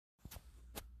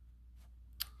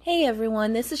Hey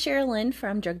everyone, this is Sherilyn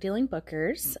from Drug Dealing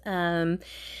Bookers.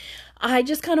 I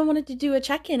just kind of wanted to do a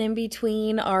check-in in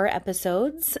between our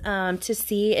episodes to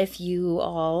see if you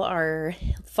all are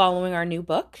following our new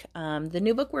book. The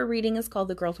new book we're reading is called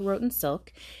The Girl Who Wrote in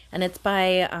Silk, and it's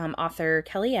by author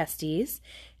Kelly Estes.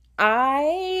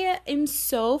 I am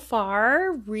so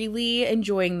far really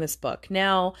enjoying this book.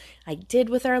 Now, I did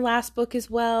with our last book as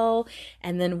well,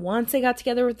 and then once I got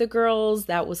together with the girls,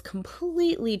 that was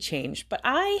completely changed. But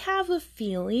I have a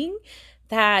feeling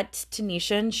that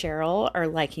Tanisha and Cheryl are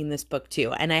liking this book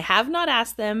too. And I have not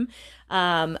asked them,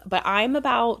 but I'm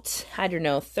about,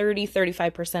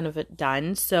 35% of it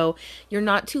done. So you're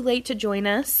not too late to join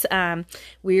us.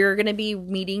 We're going to be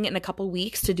meeting in a couple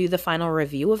weeks to do the final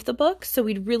review of the book. So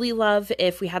we'd really love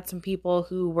if we had some people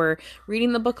who were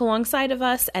reading the book alongside of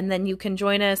us, and then you can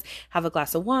join us, have a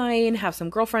glass of wine, have some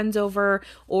girlfriends over,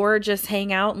 or just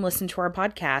hang out and listen to our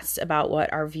podcast about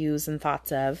what our views and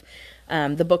thoughts of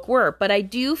the book were. But I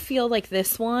do feel like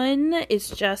this one is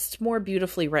just more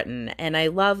beautifully written, and I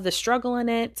love the struggle in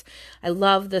it. I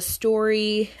love the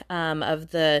story of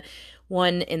the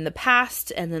one in the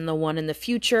past and then the one in the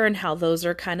future, and how those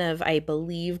are kind of, I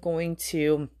believe, going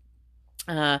to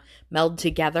meld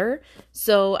together.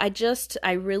 So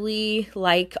I really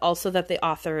like also that the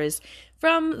author is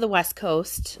from the West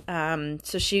Coast.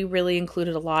 So she really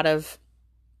included a lot of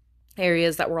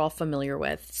areas that we're all familiar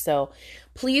with. So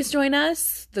please join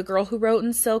us. The Girl Who Wrote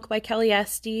in Silk by Kelly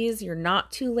Estes. You're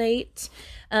not too late.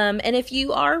 And if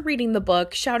you are reading the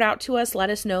book, shout out to us. Let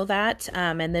us know that.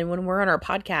 And then when we're on our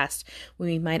podcast,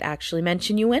 we might actually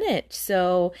mention you in it.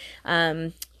 So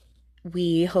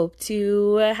we hope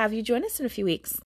to have you join us in a few weeks.